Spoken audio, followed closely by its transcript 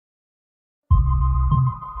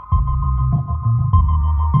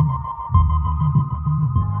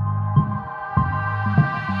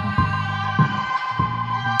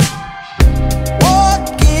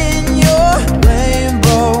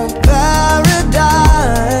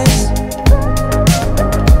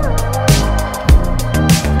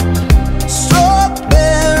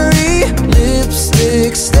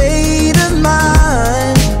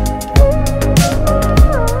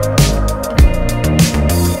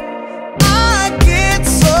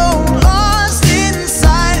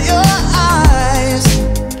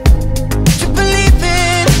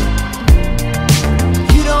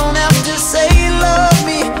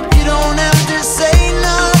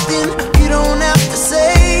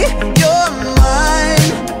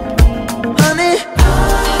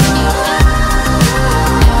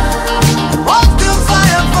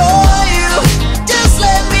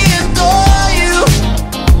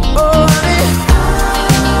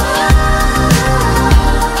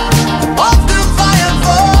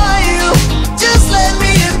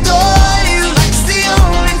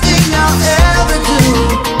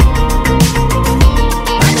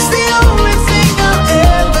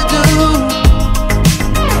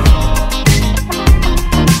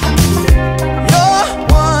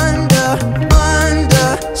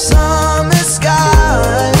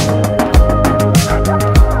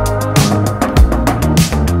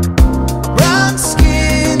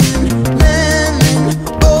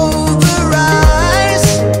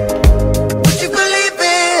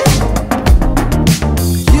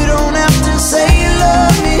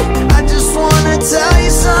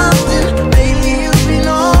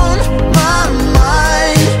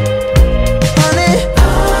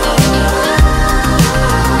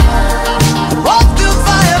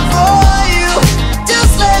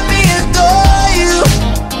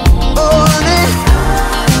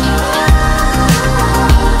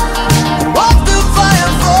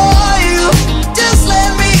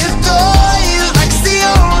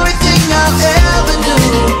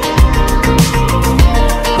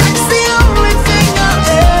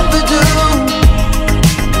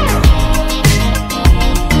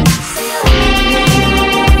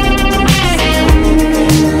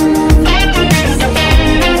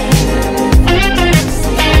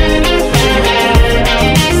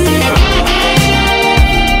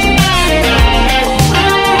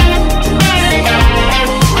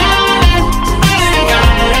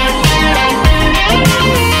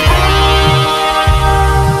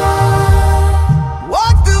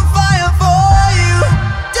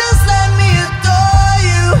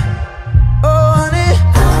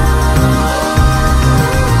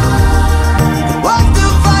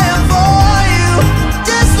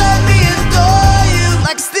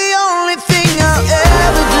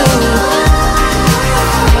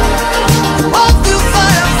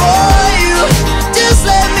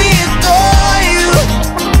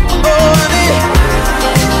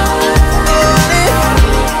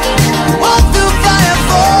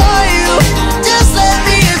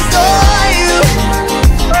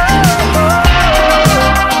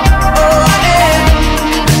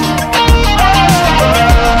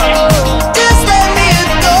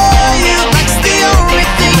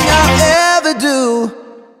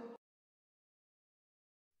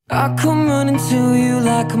you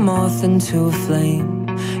like a moth into a flame.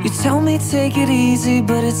 You tell me take it easy,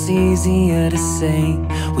 but it's easier to say.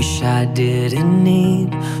 Wish I didn't need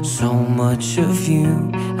so much of you.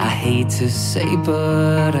 I hate to say,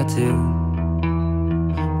 but I do.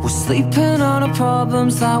 We're sleeping on our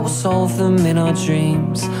problems like we'll solve them in our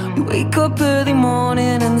dreams. We wake up early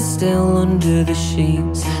morning and they're still under the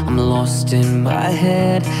sheets. I'm lost in my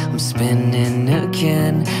head, I'm spinning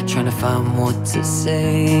again, trying to find what to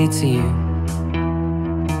say to you.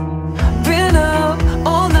 Been up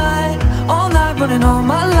all night running all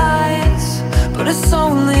my lies, but it's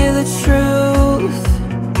only the truth.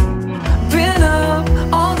 Been up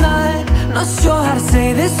all night, not sure how to say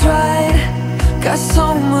this right. Got so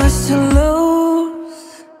much to lose.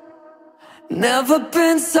 Never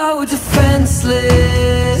been so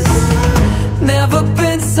defenseless. Never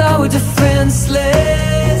been so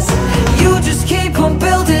defenseless. You just keep on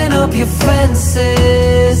building up your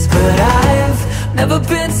fences, but I've never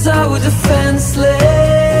been so defenseless.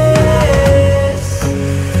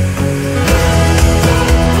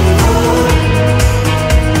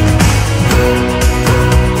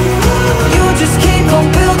 You just keep on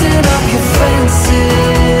building up your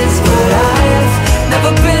fences, but I've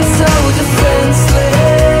never been so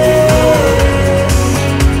defenseless.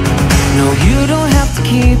 No, you don't have to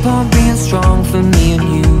keep on being strong for me and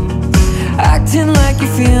you, acting like you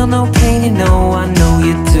feel no pain, you know I know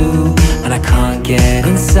you do. And I can't get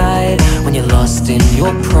inside when you're lost in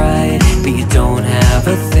your pride, but you don't have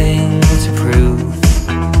a thing to prove.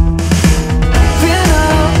 Been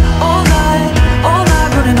up all night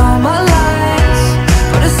running all my lies,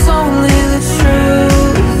 but it's only the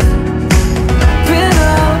truth. Been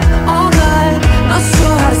up all night, not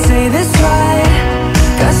sure how to say this right.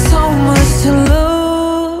 Got so much to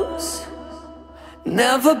lose.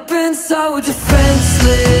 Never been so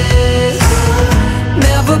defenseless.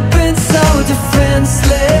 Never been so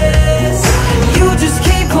defenseless. You just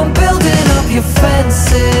keep on building up your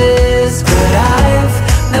fences, but I've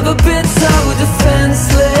never been so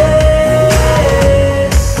defenseless.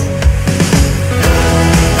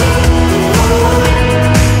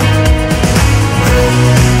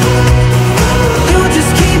 You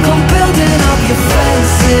just keep on building up your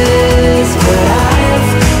fences, but I've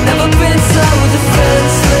never been so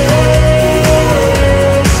defenseless.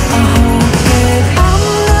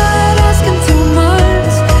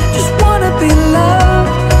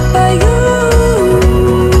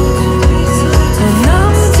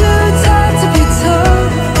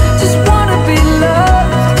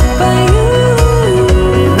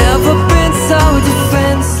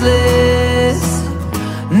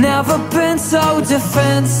 Never been so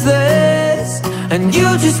defenseless, and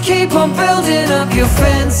you just keep on building up your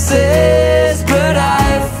fences, but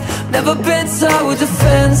I've never been so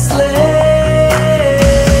defenseless.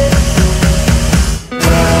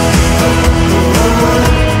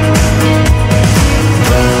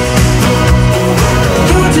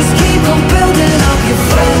 You just keep on building up your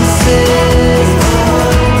fences,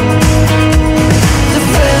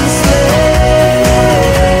 defenseless.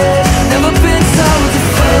 Never been so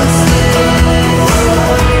defenseless.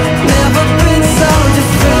 Never been so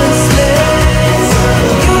defenseless.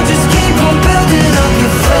 You just keep on building up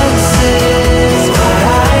your fences, but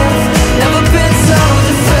I've never been so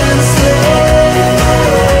defenseless.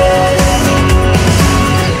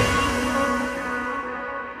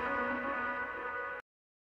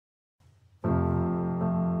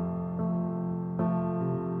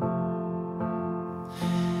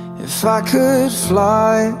 If I could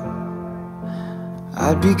fly,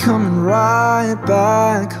 I'd be coming right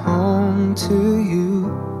back home to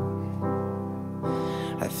you.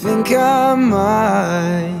 I think I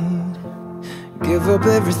might give up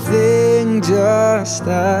everything, just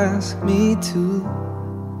ask me to.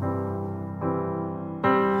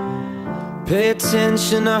 Pay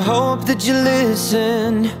attention, I hope that you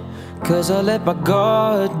listen, 'cause I let my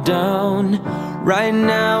guard down. Right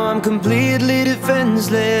now I'm completely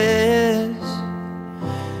defenseless.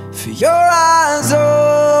 For your eyes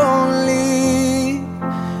only,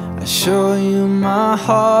 I show you my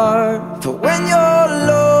heart. But when you're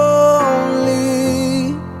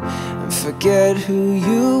lonely and forget who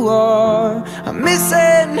you are, I'm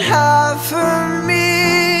missing half of me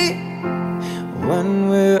when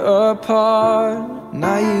we're apart.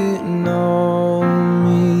 Now you know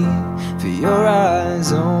me for your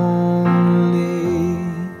eyes only,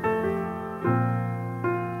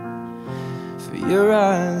 for your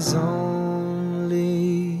eyes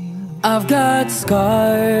only. I've got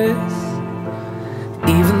scars,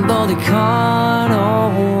 even though they can't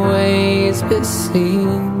always be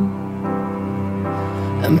seen.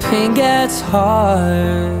 And pain gets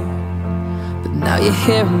hard, but Now you're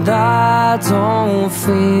here and I don't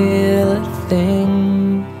feel a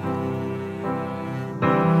thing.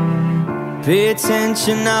 Pay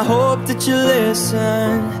attention, I hope that you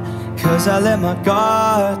listen, 'cause I let my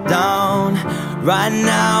guard down. Right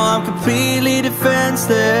now I'm completely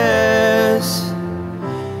defenseless.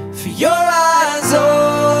 For your eyes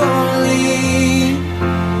only,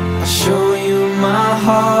 I'll show you my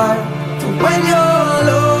heart. For when you're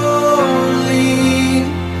lonely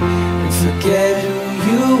and forget who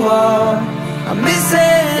you are, I'm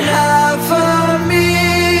missing half of me.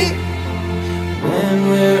 When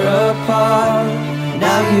we're apart,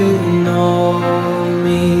 now you know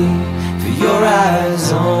me. For your eyes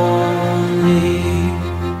only,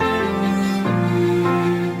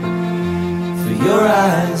 for your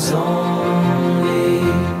eyes only.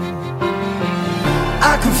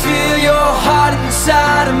 I can feel your heart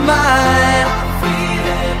inside of mine. I feel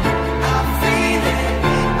it, I feel it.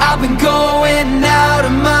 I've been going out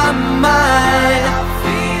of my mind. I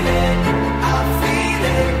feel it, I feel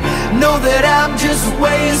it. Know that I'm just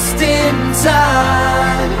wasting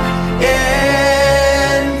time.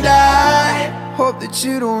 And I hope that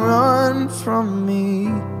you don't run from me.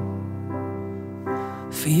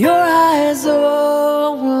 For your eyes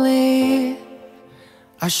only,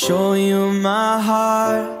 I show you my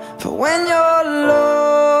heart. For when you're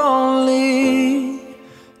lonely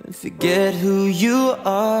and forget who you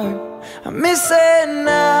are, I'm missing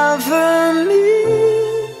out for me.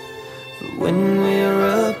 But when we're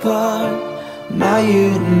apart, now you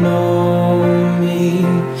know me.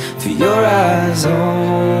 For your eyes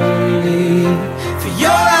only, for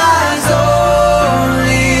your eyes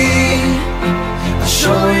only, I'll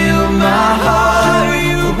show you my heart.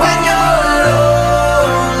 For when you're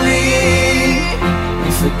lonely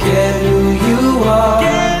and forget who you are,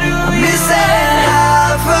 I'm missing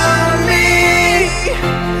half of me.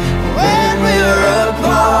 When we're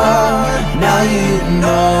apart, now you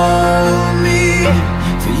know me.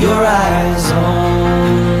 For your eyes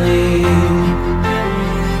only,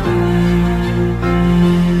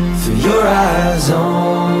 for your eyes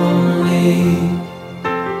only,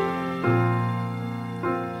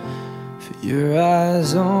 for your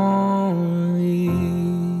eyes only.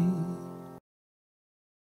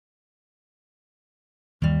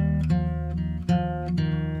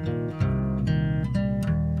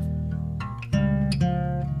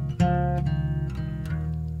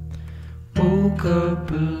 Woke up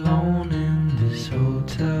alone in this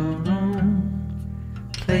hotel room,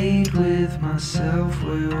 played with myself,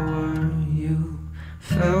 where were you?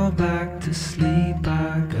 Fell back to sleep,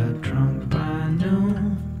 I got drunk by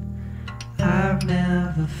noon. I've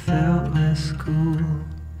never felt less cool.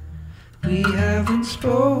 We haven't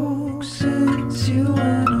spoke since you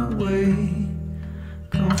went away.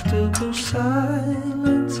 Comfortable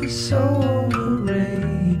silence is so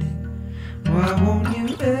overrated. Why won't you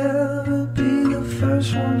ever be the first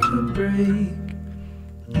one to break?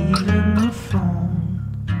 Even the phone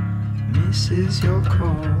misses your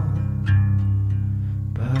call.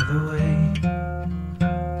 By the way,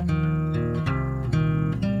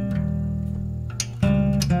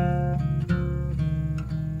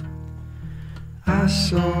 I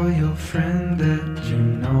saw your friend that you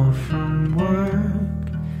know from work.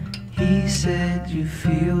 He said you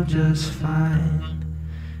feel just fine.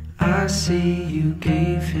 I see you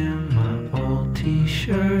gave him my old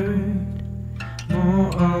t-shirt,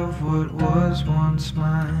 more of what was once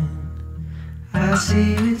mine. I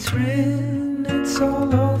see it's written, it's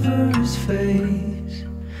all over his face.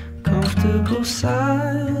 Comfortable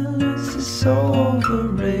silence is so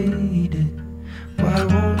overrated. Why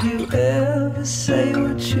won't you ever say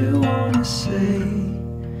what you wanna say?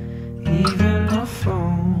 Even my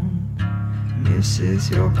phone misses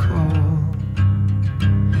your call.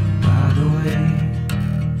 By the way,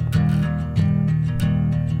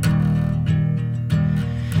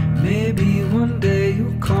 maybe one day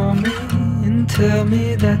you'll call me and tell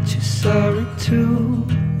me that you're sorry too.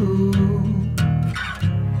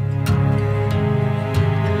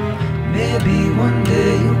 Maybe one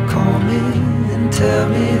day you'll call me and tell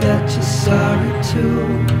me that you're sorry too.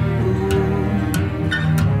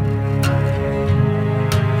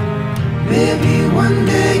 Maybe one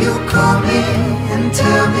day you'll call me and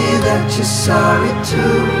tell me that you're sorry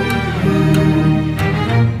too.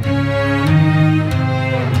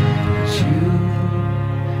 But you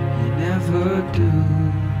never do.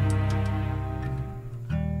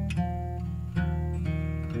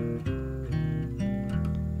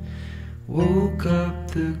 Woke up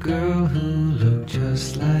the girl who looked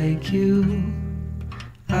just like you.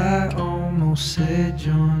 I almost said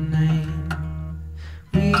your name.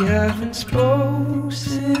 We haven't spoke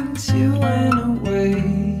since you went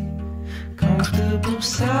away. Comfortable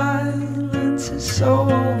silence is so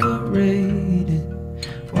overrated.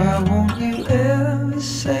 Why won't you ever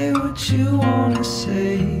say what you wanna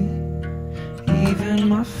say? Even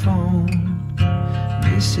my phone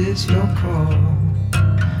misses your call.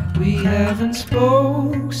 We haven't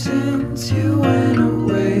spoke since you went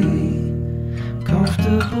away.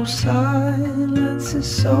 Comfortable silence is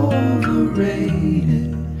so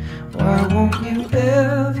overrated. Why won't you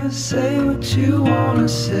ever say what you wanna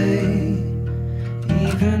say?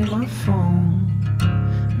 Even my phone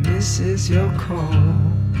misses your call.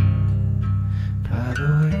 By the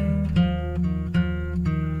way,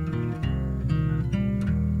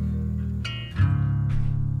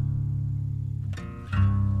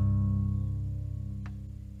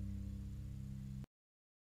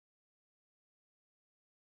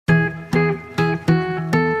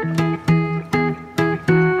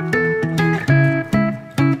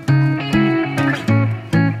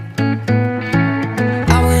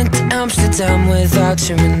 Amsterdam without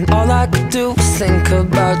you, and all I could do was think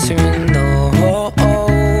about you. And oh,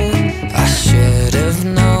 I should have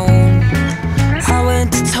known. I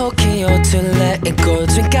went to Tokyo to let it go,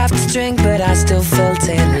 drink after drink, but I still felt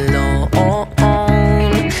it alone.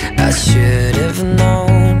 I should have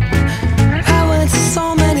known. I went to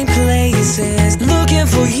so many places, looking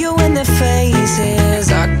for you in their faces.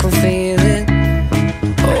 I can feel it,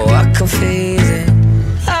 oh, I can feel it.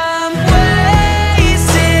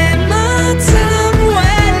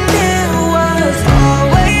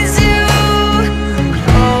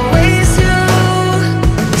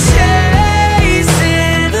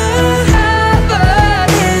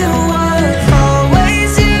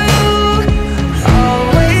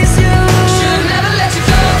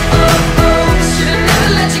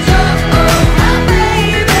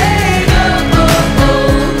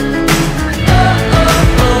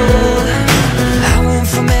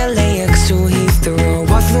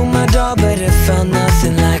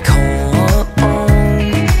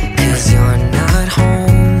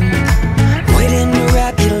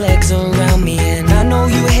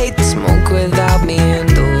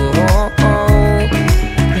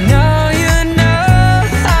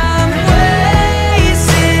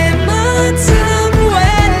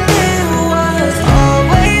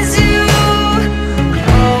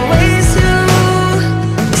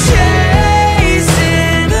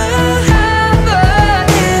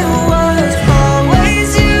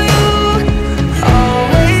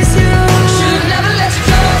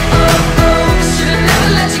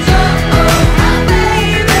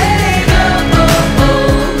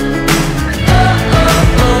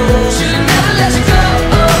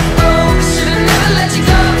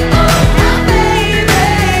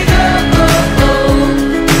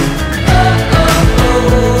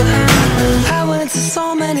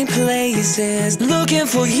 Looking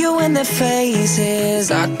for you in their faces.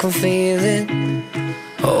 I can feel it,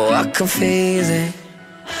 oh, I can feel it.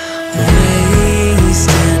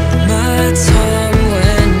 Wasting my time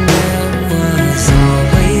when there was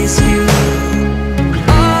always you.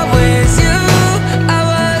 Always you. I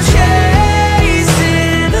was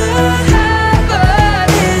chasing a high, but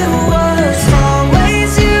it was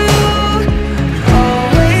always you.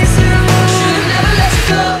 Always you. Should've never let you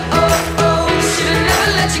go, oh, oh. Should've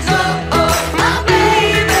never let you go, oh, my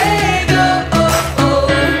baby, go, oh, oh.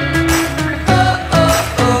 Oh,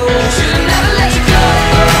 oh, oh. Should've never let you go,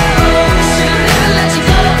 oh, oh. Should've never let you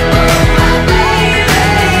go, oh, my baby,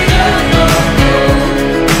 go, oh, oh.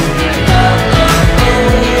 Oh, oh, oh.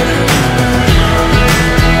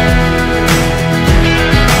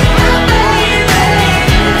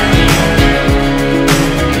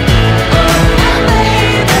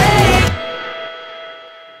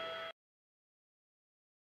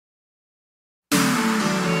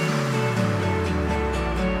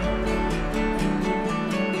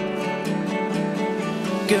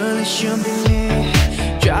 Girl, it should be me,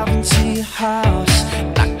 driving to your house,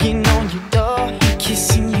 knocking on your door,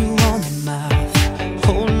 kissing you on the mouth,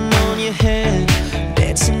 holding on your hand,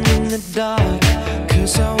 dancing in the dark,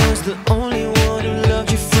 'cause I was the only one who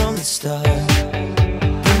loved you from the start.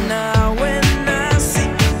 But now when I see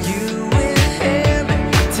you with him,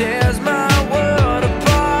 it tears my world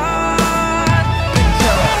apart.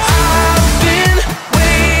 Because I've been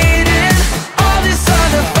waiting all this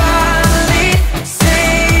time to finally say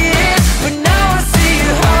it, but now I see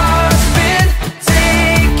your heart's been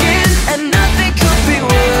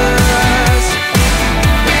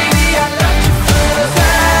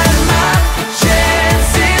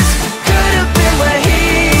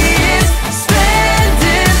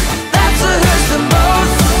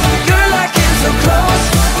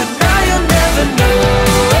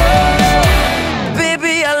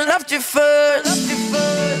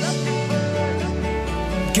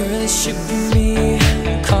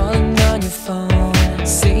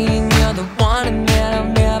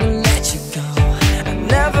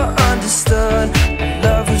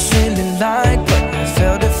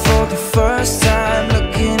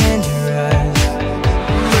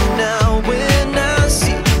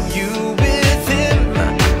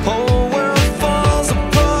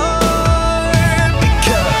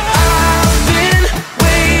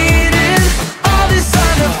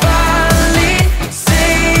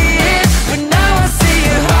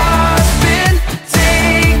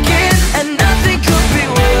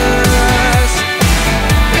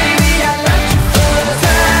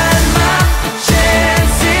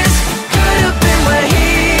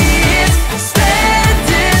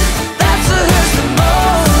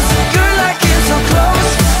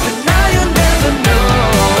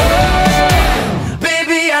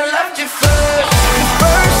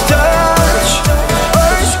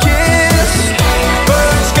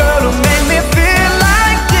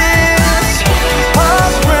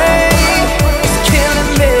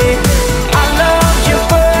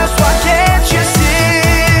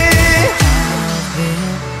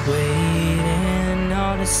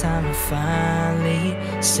finally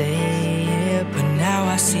say it, but now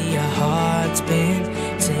I see your heart's been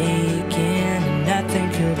taken, and nothing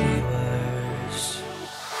could be worse.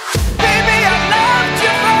 Baby, I loved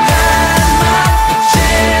you more than my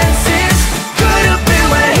chances could have been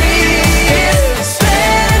where he is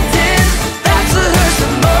standing. That's what hurts the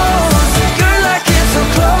most. Girl, I came so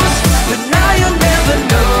close, but now you'll never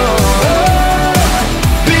know.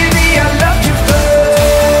 Baby, I loved you first.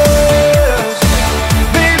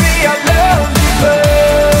 Baby, I loved you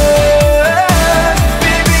first.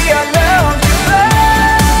 Baby, I loved you first.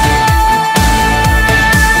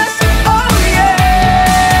 Oh yeah.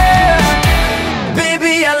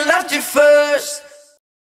 Baby, I loved you first.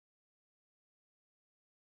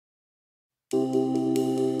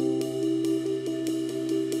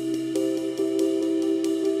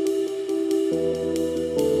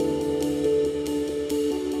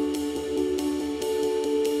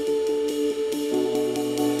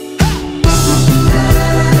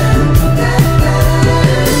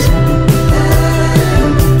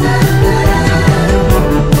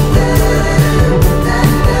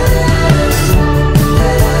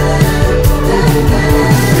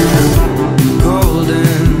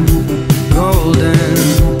 Golden, golden,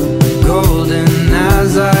 golden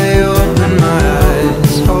as I open my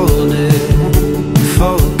eyes. Hold it,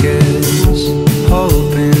 focus,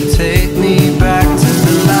 hoping take me back to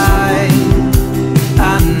the light. I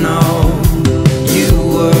know you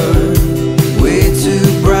were way too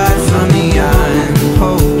bright for me. I'm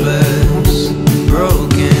hopeless,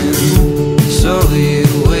 broken, so you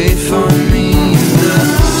wait for me in the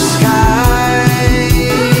sky.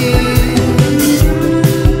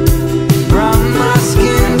 Brown my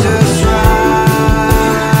skin just right.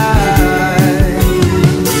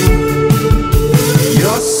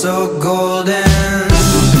 You're so golden.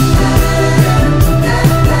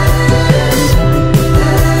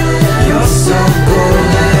 You're so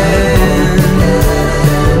golden.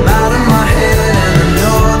 I'm out of my head and I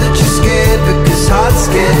know that you're scared because hearts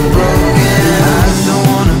get broken. I don't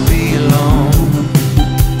wanna be alone.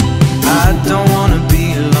 I don't wanna be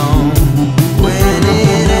alone. When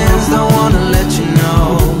it ends, don't wanna let you know.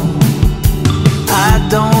 I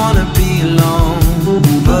don't wanna be alone,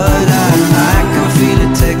 but I can feel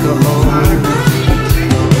it take a hold.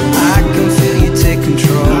 I can feel you take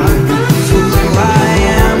control for who I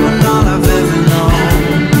am and all I've ever known.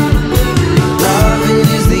 Loving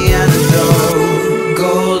is the antidote.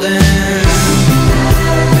 Golden.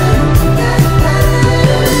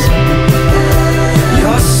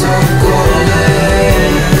 You're so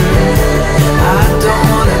golden. I don't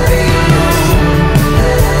wanna be alone.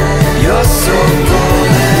 You're so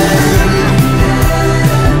golden.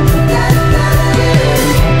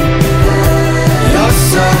 You're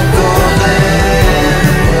so golden.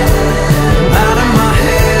 Out of my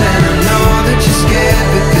head and I know that you're scared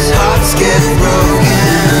because hearts get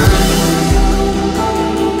broken.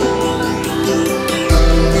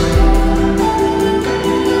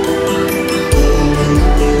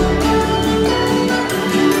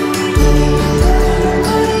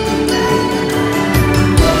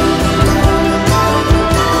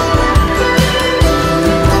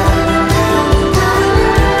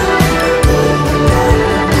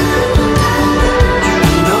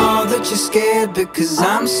 I know that you're scared because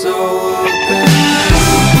I'm so open.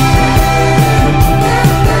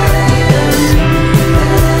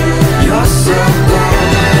 You're so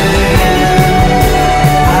golden.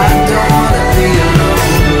 I don't wanna be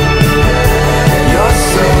alone. You're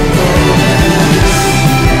so golden.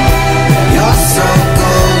 You're so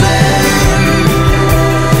golden.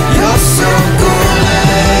 You're so golden.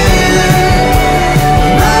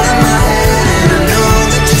 I'm out of my head and I know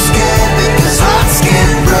that you're scared because hearts get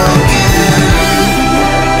broken.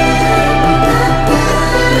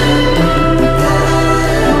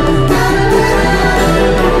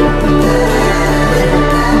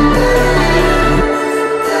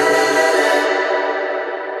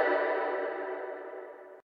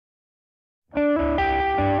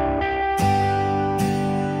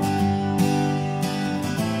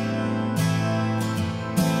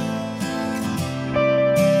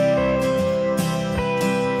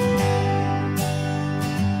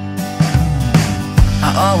 I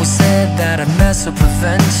always said that I'd mess up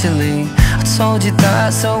eventually. I told you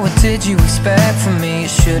that, so what did you expect from me? It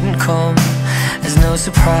shouldn't come as no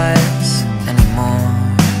surprise anymore.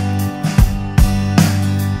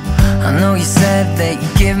 I know you said that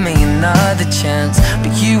you'd give me another chance,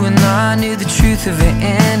 but you and I knew the truth of it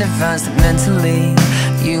in advance, that mentally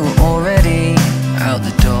you were already out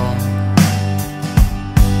the door.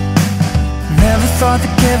 Never thought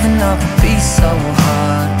that giving up would be so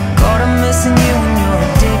hard. God, I'm missing you when you're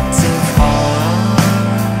addicted.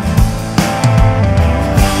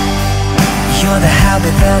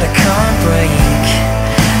 habit that I can't break.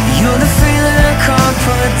 You're the feeling I can't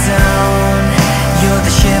put down. You're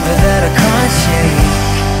the shiver that I can't shake.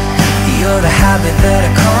 You're the habit that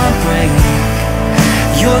I can't break.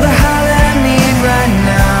 You're the high that I need right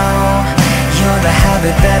now. You're the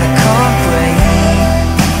habit that I can't break.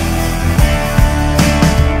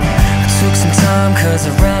 I took some time cause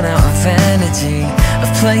I ran out of energy, of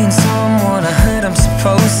playing someone I heard I'm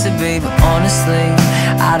supposed to be. But honestly,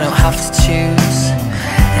 I don't have to choose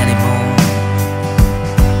anymore.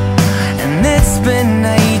 And it's been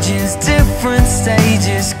ages, different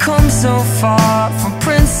stages, come so far from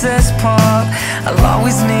Princess Park. I'll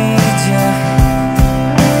always need you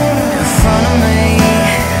in front of me,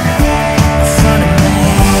 in front of me.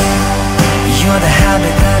 You're the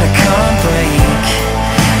habit that I can't break.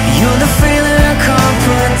 You're the feeling I can't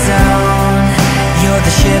put down. You're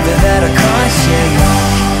the shiver that I can't shake.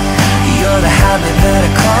 You're the habit that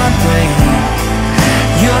I can't break.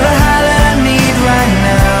 You're the high that I need right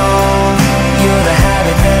now. You're the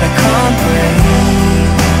habit that I can't break.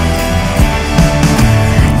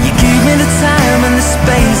 You gave me the time and the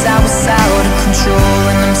space. I was out of control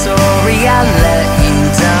and I'm sorry I let you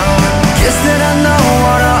down. Guess that I know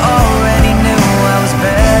what I already knew. I was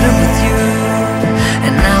better with you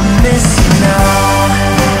and I miss you now.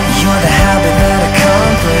 You're the habit that I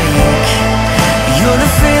can't break. You're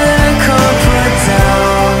the feeling I can't put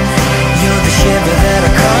down. You're the shiver that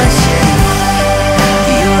I can't shake.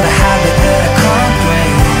 You're the habit that I can't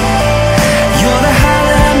break. You're the high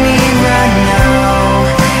that I need right now.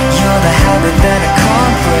 You're the habit that I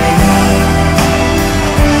can't break.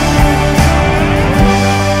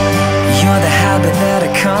 You're the habit that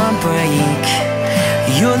I can't break.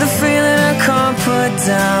 You're the feeling I can't put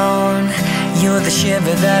down. You're the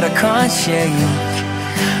shiver that I can't shake.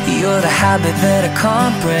 You're the habit that I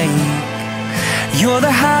can't break. You're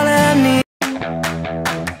the high that I need.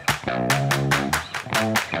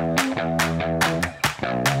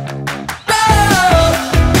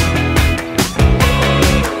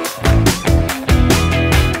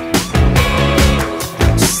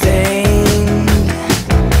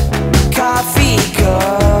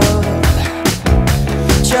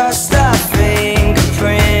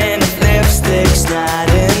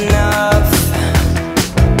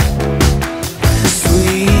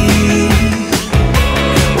 Sweet,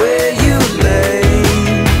 where you lay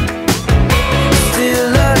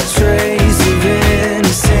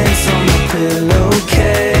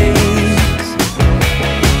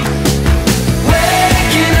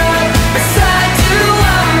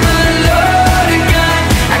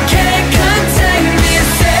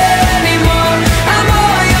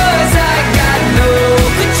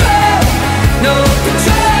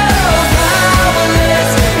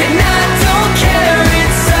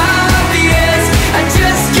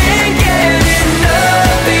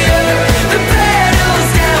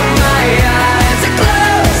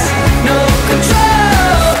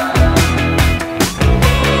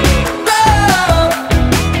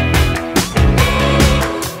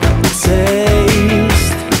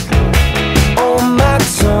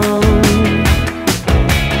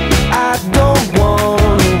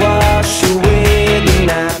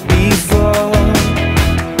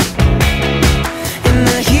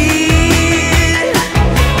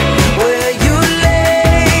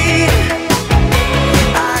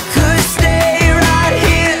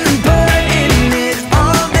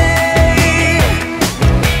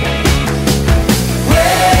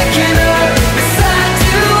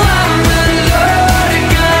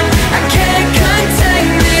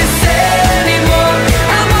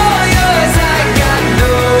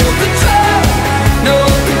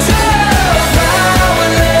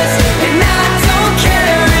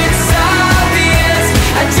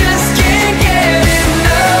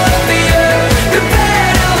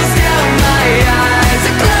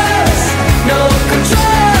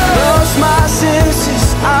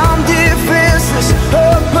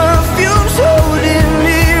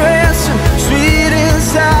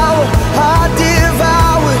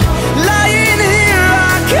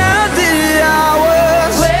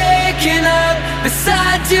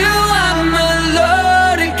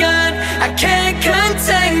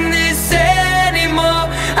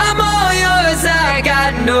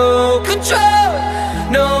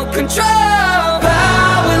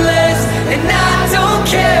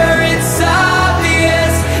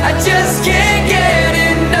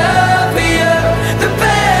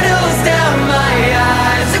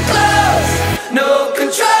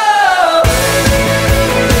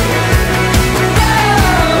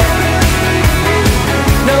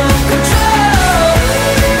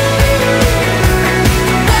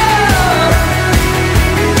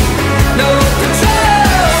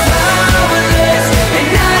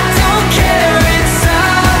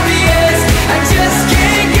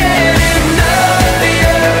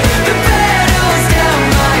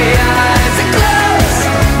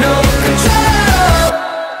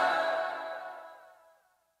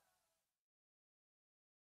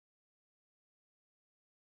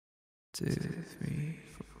 2, 3.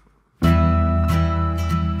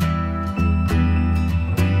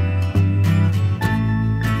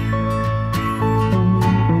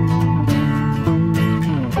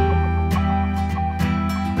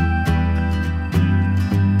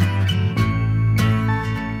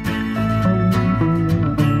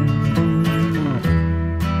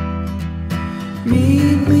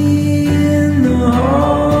 Meet me in the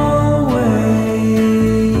hallway.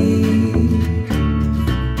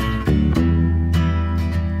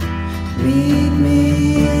 Meet me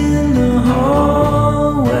in the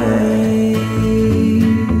hallway.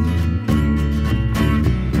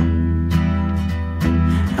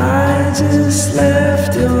 I just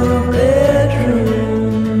left your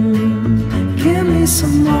bedroom. Give me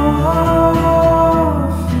some morphine.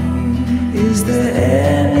 Is there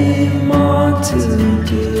any more to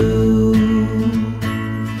do?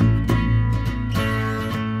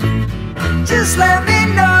 Just let me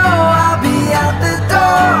know, I'll be at the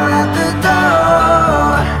door, at the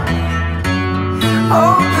door.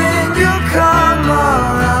 Hoping you'll come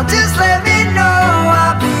around. Just let me know,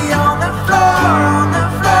 I'll be on the floor, on the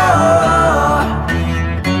floor.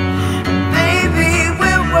 Maybe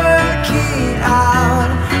we'll work it out.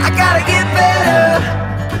 I gotta get better,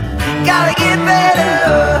 gotta get better.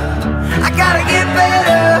 I gotta get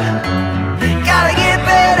better, gotta get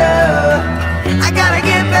better. I gotta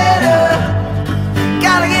get better,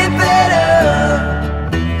 gotta get better.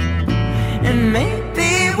 And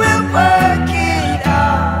maybe we'll work it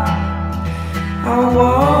out. I'll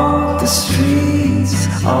walk the streets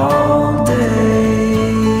all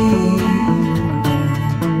day,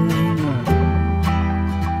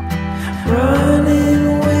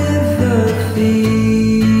 running with the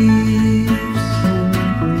thieves.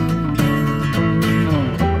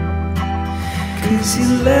 'Cause you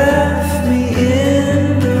left me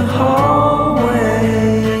in the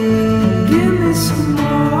hallway. Give me some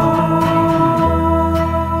more.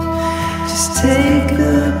 Just take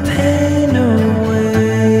the pain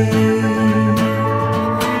away.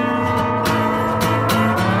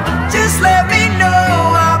 Just let me know,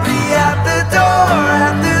 I'll be at the door,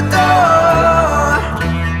 at the door.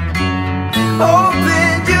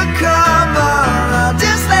 Hoping you come around.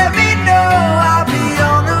 Just let me know, I'll be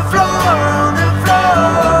on the floor, on the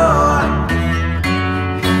floor.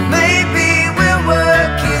 Maybe we'll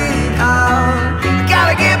work it out.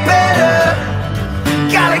 Gotta get better,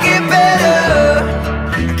 gotta get better.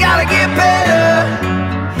 Gotta get better,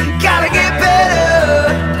 gotta get better.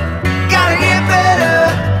 Gotta get better,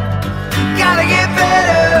 gotta get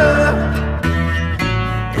better.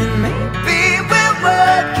 And maybe we'll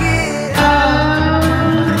work it out.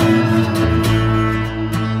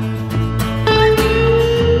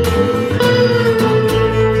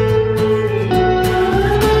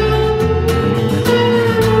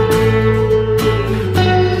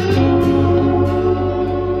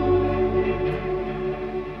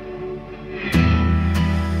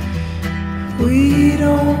 We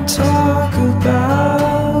don't talk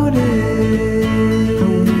about it.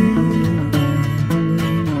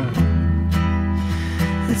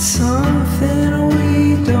 It's something we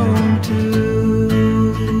don't do.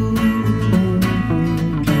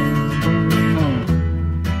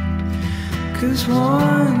 'Cause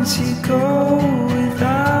once you go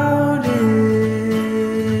without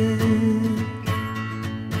it,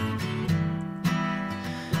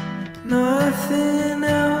 nothing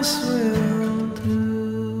else will do.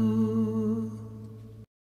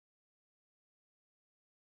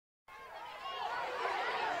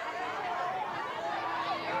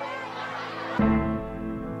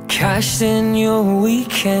 Cashed in your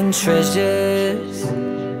weekend treasures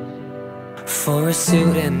for a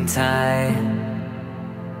suit and tie,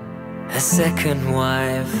 a second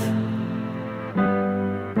wife.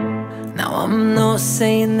 Now I'm not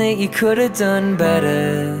saying that you could have done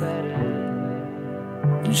better.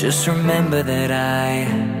 Just remember that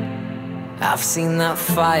I've seen that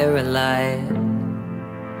fire alight.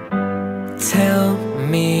 Tell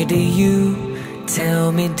me, do you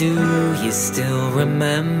still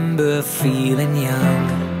remember feeling young?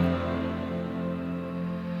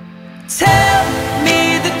 Tell me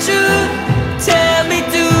the truth, tell me,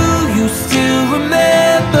 do you still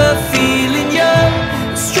remember feeling young?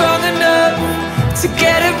 Strong enough to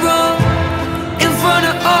get it wrong in front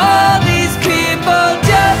of all these people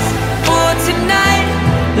just for tonight.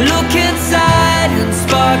 Look inside and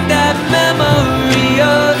spark that memory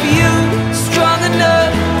of you. Strong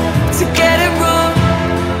enough to get it wrong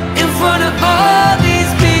in front of all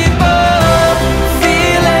these people.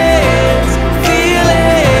 Feelings,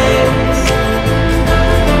 feelings,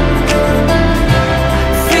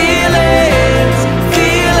 feelings,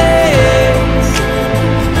 feelings.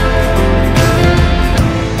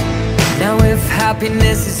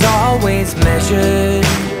 happiness is always measured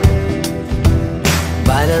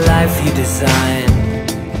by the life you design,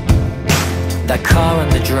 that car on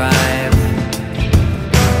the drive.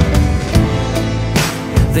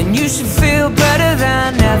 Then you should feel better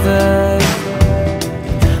than ever.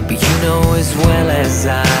 But you know as well as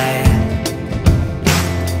I,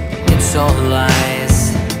 it's all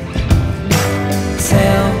lies.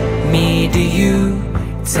 Tell me,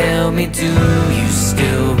 tell me, do you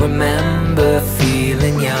still remember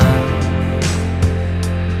feeling young?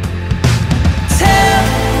 Tell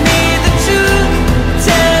me the truth,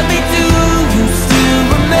 tell me, do you still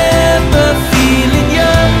remember feeling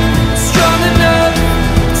young? Strong enough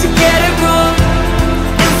to get it wrong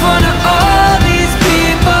in front of all these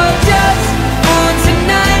people just for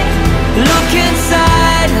tonight. Look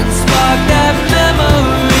inside and spark that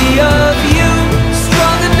memory of you.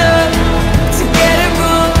 Strong enough to get it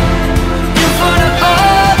wrong in front of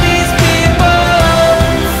all these people.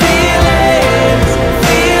 Feelings,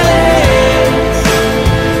 feelings,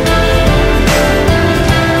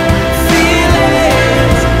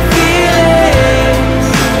 feelings,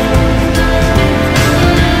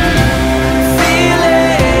 feelings, feelings,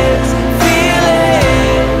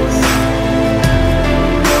 feelings,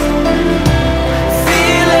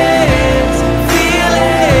 feelings,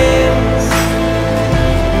 feelings.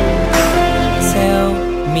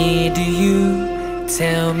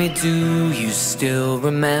 Tell me, do you still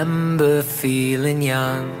remember feeling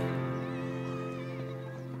young?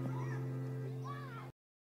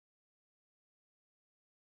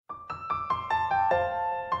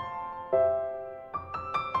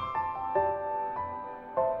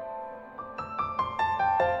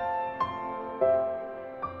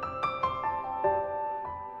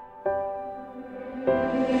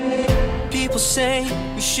 People say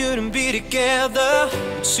we shouldn't be together,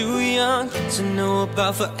 we're too young to know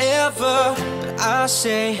about forever. But I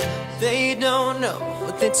say they don't know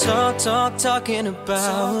what they're talking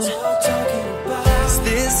about. 'Cause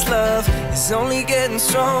this love is only getting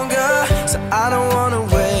stronger, so I don't wanna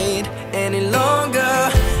wait any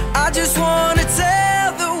longer. I just wanna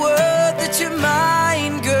tell the world that you're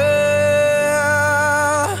mine, girl.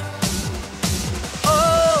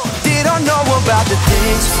 Oh, they don't know about the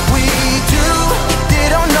things we do, they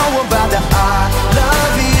don't know about the I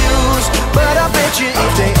love yous. But I bet you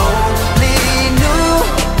if they only knew,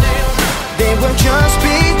 they would just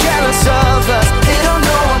be jealous of us. They don't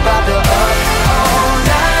know about the up all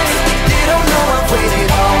night, they don't know I've waited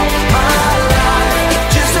all my life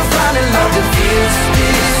just to find a love that feels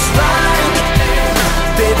this right.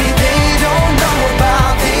 Baby, they don't know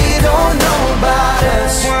about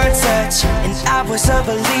us. One touch and I was a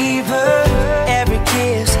believer. Every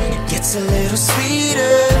kiss gets a little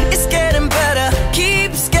sweeter. It's getting better,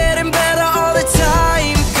 keeps getting better all the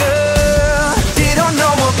time, girl. They don't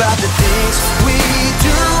know about the things we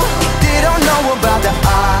do, they don't know about the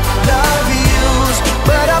I love yous.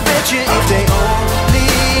 But I bet you if they only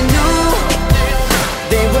knew,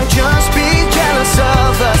 they would just be jealous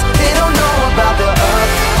of us. They don't know about the up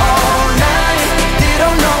all night, they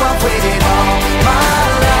don't know I've waited all my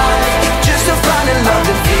life just to find a love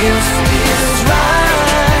that feels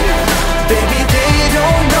right. Baby, they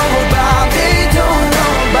don't know about us. They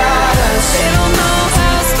don't know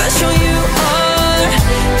how special you are,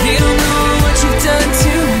 they don't know what you've done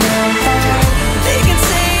to my heart. They can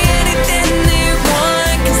say anything they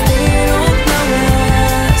want, 'cause they don't know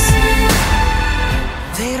us.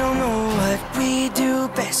 They don't know what we do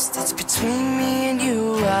best, it's between me and you,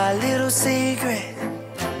 our little secret.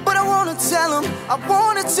 But I wanna tell them, I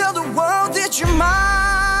wanna tell the world that you're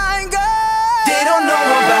mine, girl. They don't know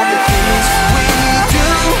about the things we do,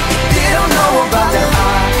 they don't know about the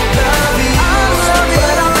I love yous.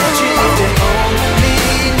 But I bet you if they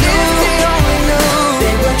only knew,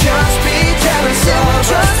 they would just be jealous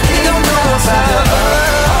of us. They don't know about the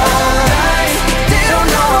all night, they don't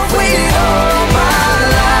know I've waited all my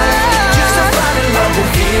life just to find a love that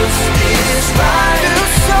feels this right.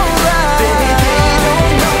 Feels so right. Baby, they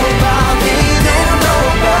don't know about me, they don't know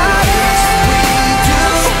about us. We do,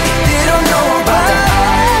 they don't know about the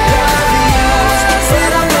I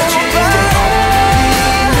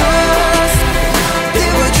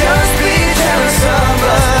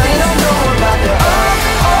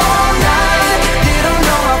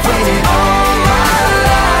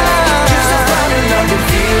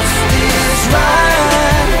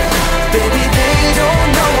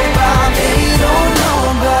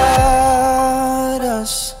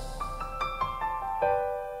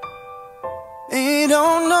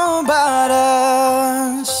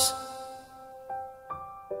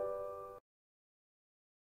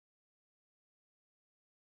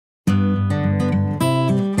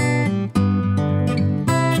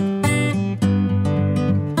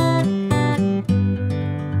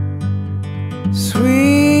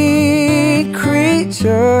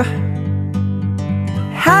creature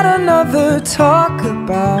had another talk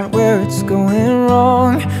about where it's going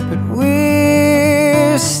wrong, but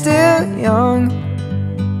we're still young.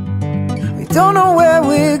 We don't know where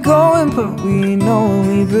we're going, but we know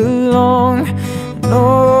we belong.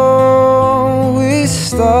 No, we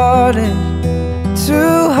started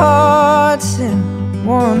two hearts in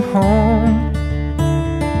one home.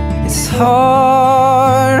 It's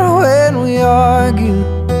hard when we argue,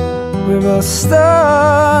 we're both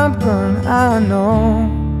stubborn, I know.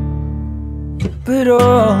 But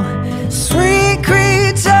oh, sweet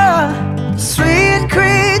creature,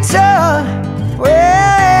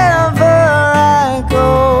 wherever I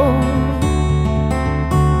go,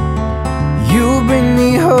 you bring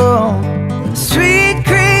me home. Sweet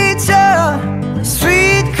creature,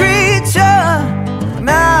 when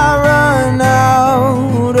I run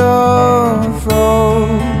out of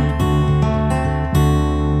road,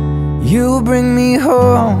 you bring me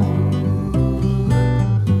home.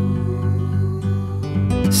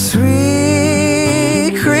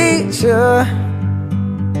 Sweet creature,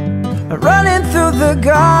 running through the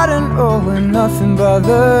garden, oh, when nothing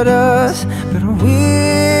bothered us, but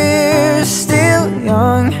we're still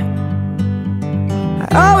young. I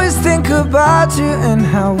always think about you and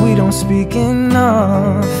how we don't speak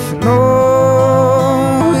enough.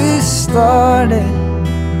 No, we started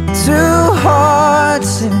two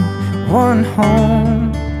hearts in one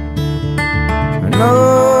home. No,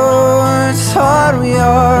 it's hard, we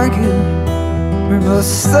argue, we're both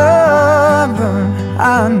stubborn,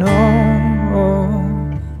 I know.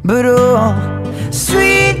 But oh,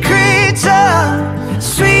 sweet creature,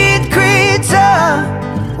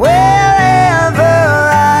 wherever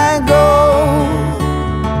I go,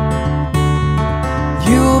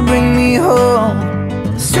 you bring me home.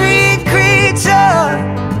 Sweet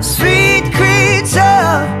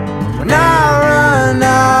creature, when I run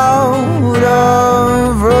out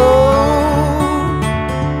of road,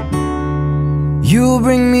 you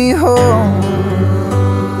bring me home.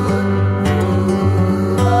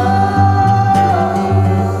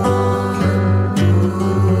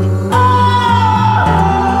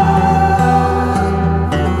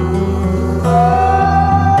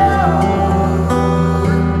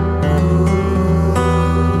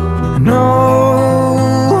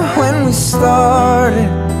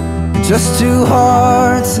 Just two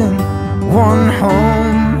hearts in one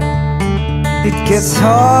home. It gets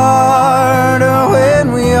harder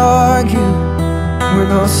when we argue, we're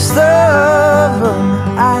both stubborn,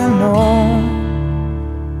 I know.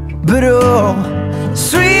 But oh,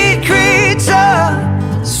 sweet creature,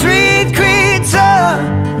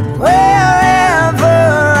 wherever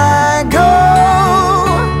I go,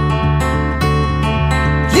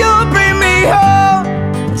 you'll bring me home.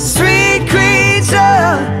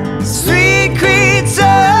 Sweet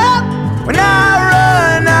creature, when I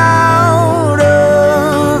run out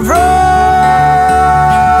of road,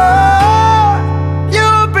 you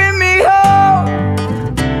bring me home.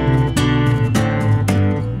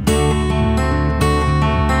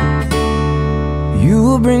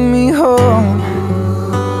 You bring me home.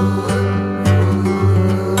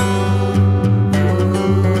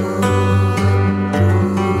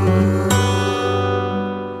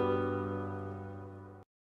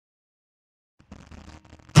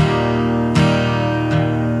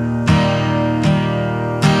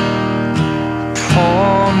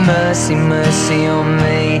 Mercy on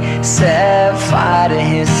me, set fire to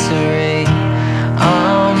history.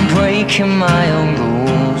 I'm breaking my own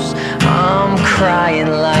rules, I'm crying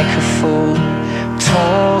like a fool.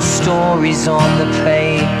 Tall stories on the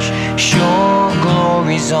page, short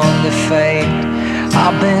glories on the fade.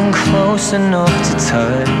 I've been close enough to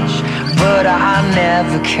touch, but I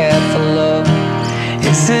never cared for love.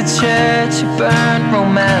 It's a church of burnt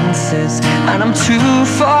romances, and I'm too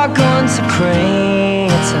far gone to create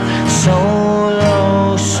a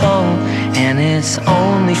solo song, and it's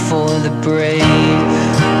only for the brave.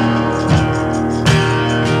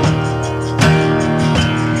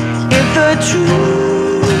 If the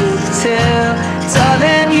truth tell,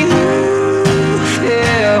 darling, you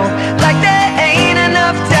feel like there ain't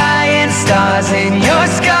enough dying stars in your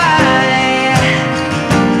sky.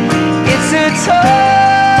 It's a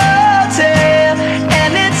tall tale,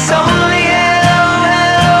 and it's only hello,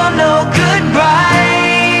 hello, no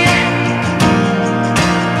goodbye.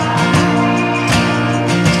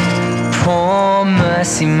 Pour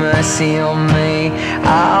mercy on me,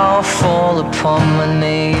 I'll fall upon my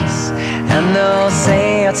knees, and they'll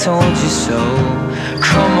say I told you so.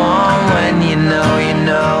 Come on, when you know, you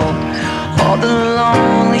know. all the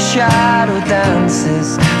lonely shadow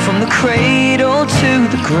dances from the cradle to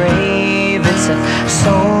the grave. It's a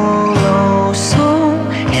solo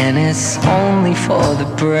song, and it's only for the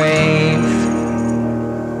brave.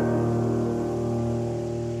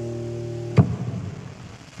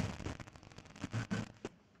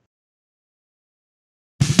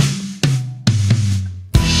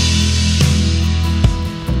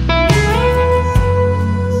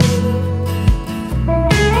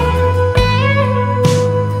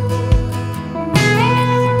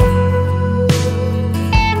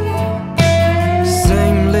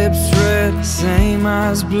 Same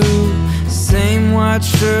eyes blue, same white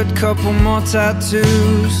shirt, couple more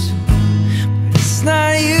tattoos. But it's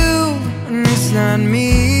not you and it's not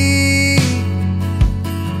me.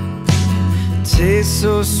 Tastes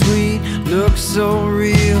so sweet, looks so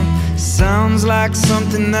real, sounds like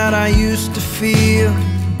something that I used to feel.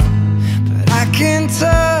 But I can't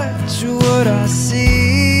touch what I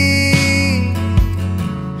see.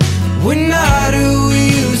 We're not who we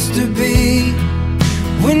used to be.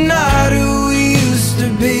 We're not who we used to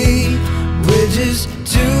be. We're just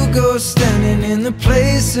two ghosts standing in the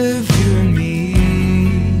place of you and me,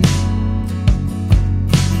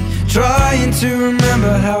 trying to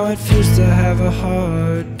remember how it feels to have a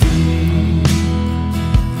heartbeat.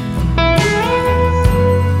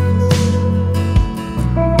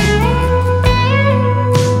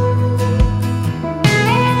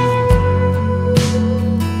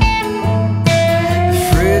 The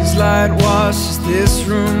fridge light washes this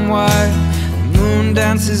room white. The moon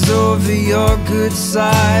dances over your good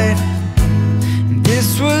side. And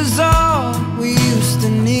this was all we used to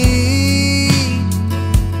need.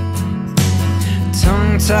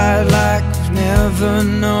 Tongue-tied like we've never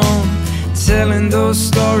known, telling those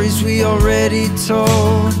stories we already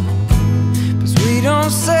told. 'Cause we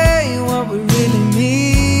don't say what we really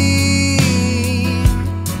mean.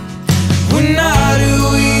 We're not who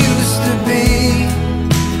we used to be.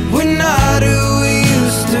 We're not who we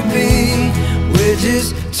used to be. We're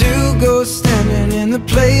just two ghosts standing in the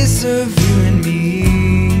place of you and me.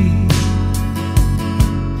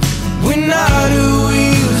 We're not who we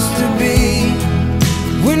used to be.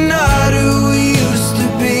 We're not who we used to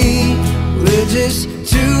be. We're just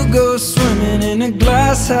two ghosts swimming in a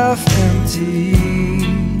glass half empty,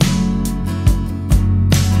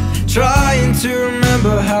 trying to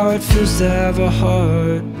remember how it feels to have a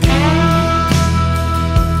heartbeat.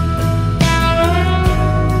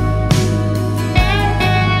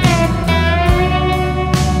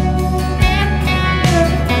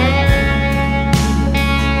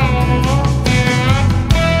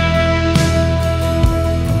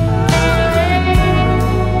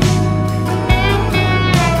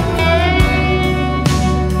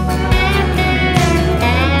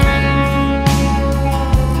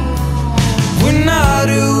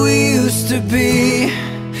 To be,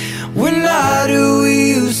 we're not who we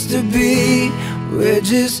used to be. We're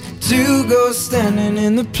just two ghosts standing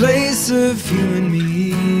in the place of you and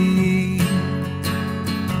me.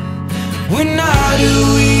 We're not who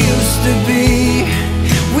we used to be.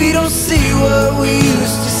 We don't see what we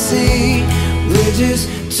used to see. We're just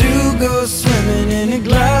two ghosts swimming in a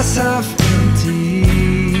glass half empty,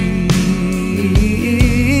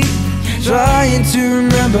 trying to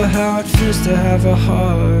remember how it feels to have a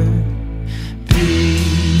heart.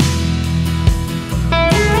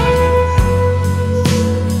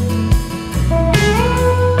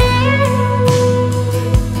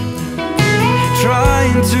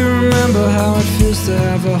 Trying to remember how it feels to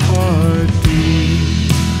have a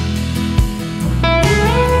heartbeat.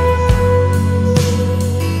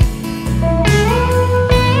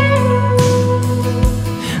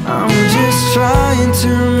 I'm just trying to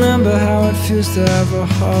remember how it feels to have a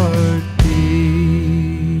heartbeat.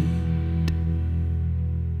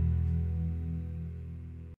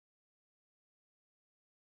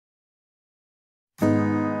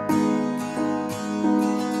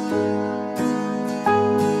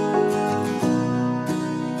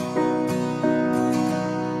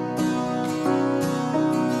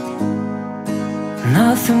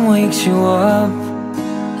 Nothing wakes you up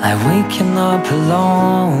like waking up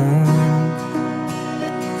alone.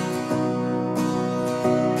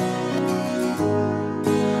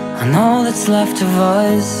 And all that's left of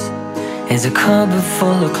us is a cupboard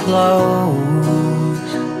full of clothes.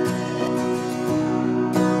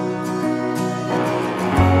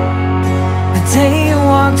 The day you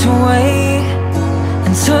walked away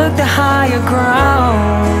and took the higher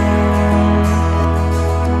ground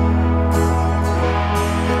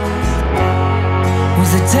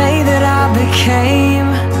was the day that I became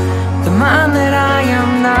the man that I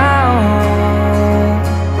am now.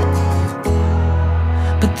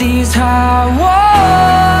 these high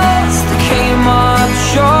walls that came up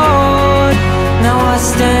short, now I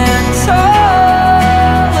stand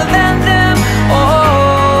taller than them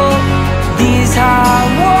all. These high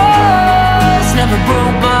walls never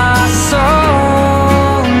broke my soul.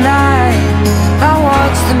 I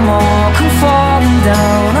watched them all come falling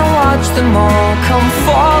down. I watched them all come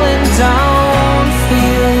falling down for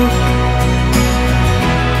you.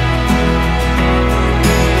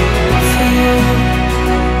 For you.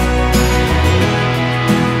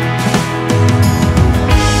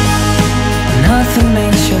 Nothing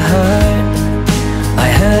makes you hurt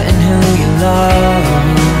like hurting who you love.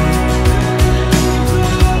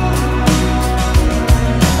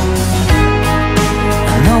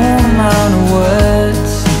 No amount of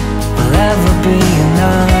words will ever be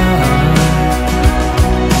enough.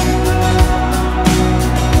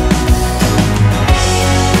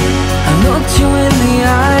 I looked you in the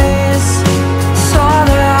eyes, saw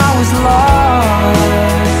that I was lost.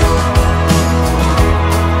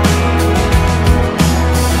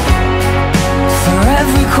 For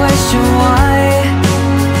every question why,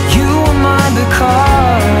 you were mine because.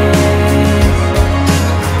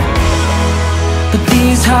 But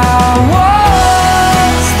these high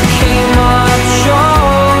walls that came up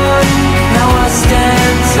short, now I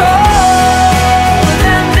stand taller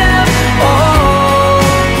than them all.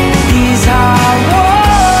 These high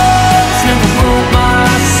walls never broke my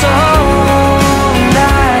soul.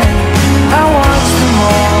 I watched them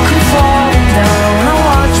all come falling down. I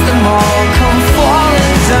watched them all come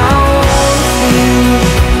falling down for you.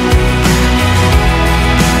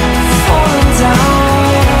 Falling down.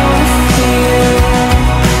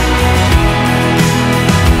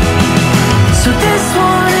 So this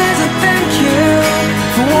one is a thank you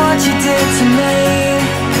for what you did to me.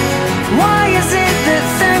 Why is it that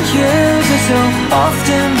thank yous are so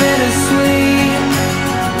often bittersweet?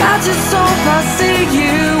 I just hope I see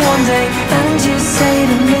you one day and you say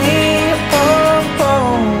to me, oh,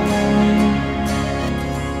 oh.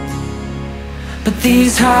 But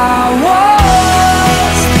these high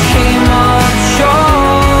walls that came up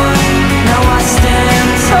short, now I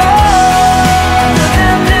stand taller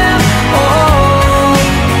than them all.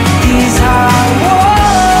 These high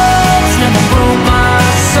walls never broke my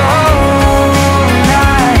soul.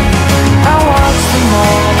 I watched them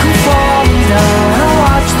all come falling down. I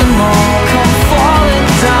watched them all come falling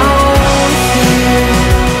down here.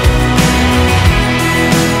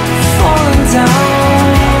 Falling down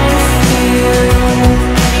here.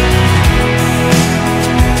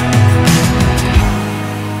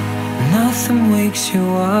 Nothing wakes you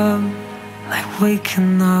up like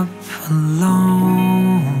waking up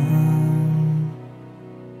alone.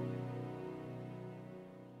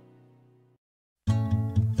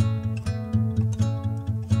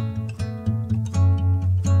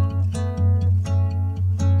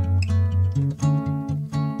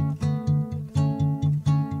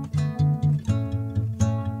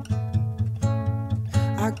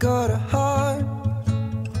 I got a heart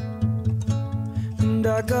and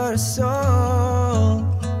I got a soul.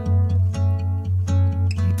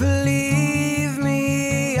 Believe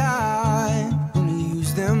me, I only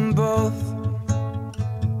use them both.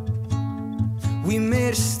 We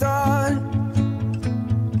made a start,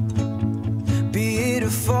 be it a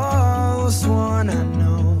false one, I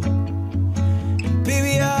know.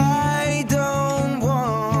 Baby, I don't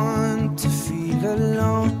want to feel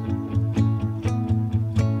alone.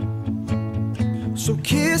 So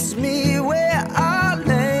kiss me where I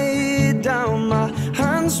lay down, my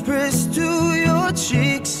hands pressed to your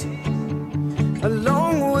cheeks, a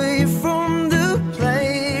long way from the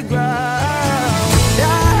playground.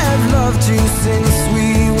 I have loved you since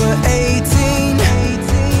we were 18,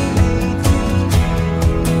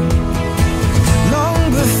 long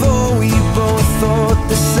before we both thought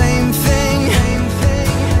the same thing,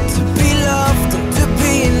 to be loved and to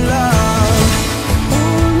be in love.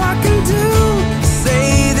 All I can do is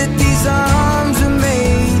say that these arms are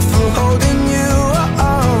made for holding you.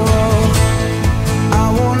 I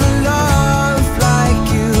wanna love like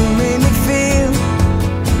you made me feel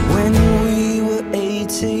when we were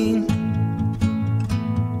 18.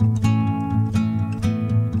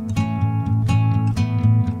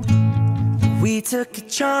 We took a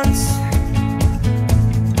chance,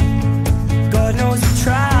 God knows we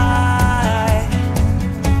tried,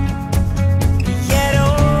 yet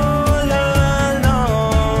all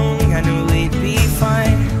along I knew we'd be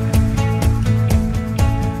fine.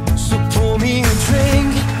 So pour me a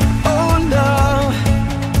drink, oh love,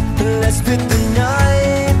 let's split the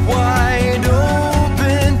night wide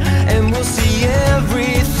open, and we'll see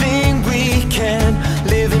everything we can.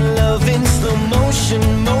 Live in love in slow motion,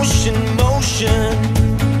 motion.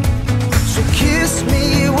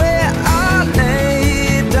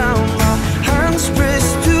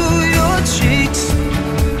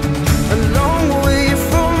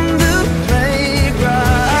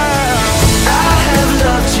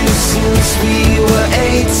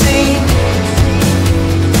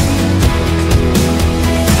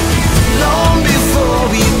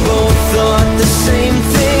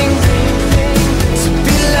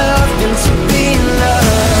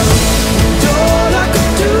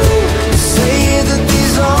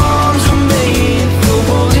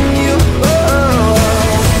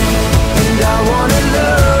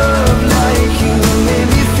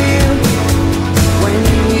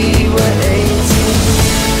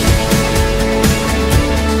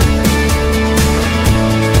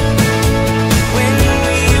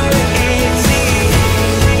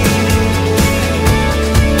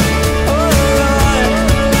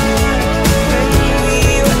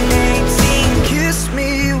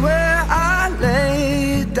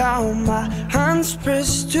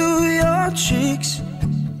 pressed to your cheeks,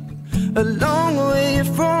 a long way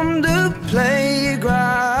from the playground.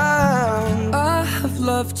 I have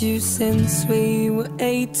loved you since we were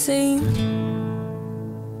 18,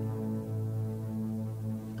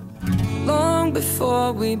 long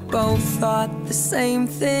before we both thought the same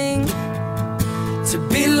thing. To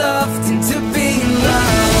be loved and to be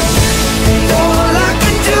loved, and all I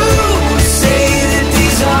could do was say that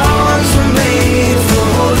these arms were made for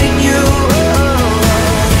holding you.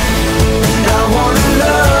 And I wanna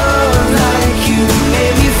love like you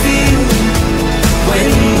made me feel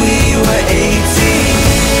when we were 18.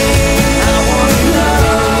 I wanna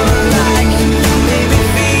love like you made me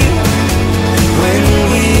feel when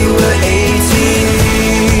we were 18.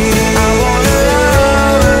 I wanna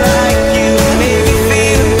love like you made me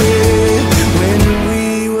feel when we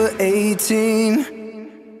were 18.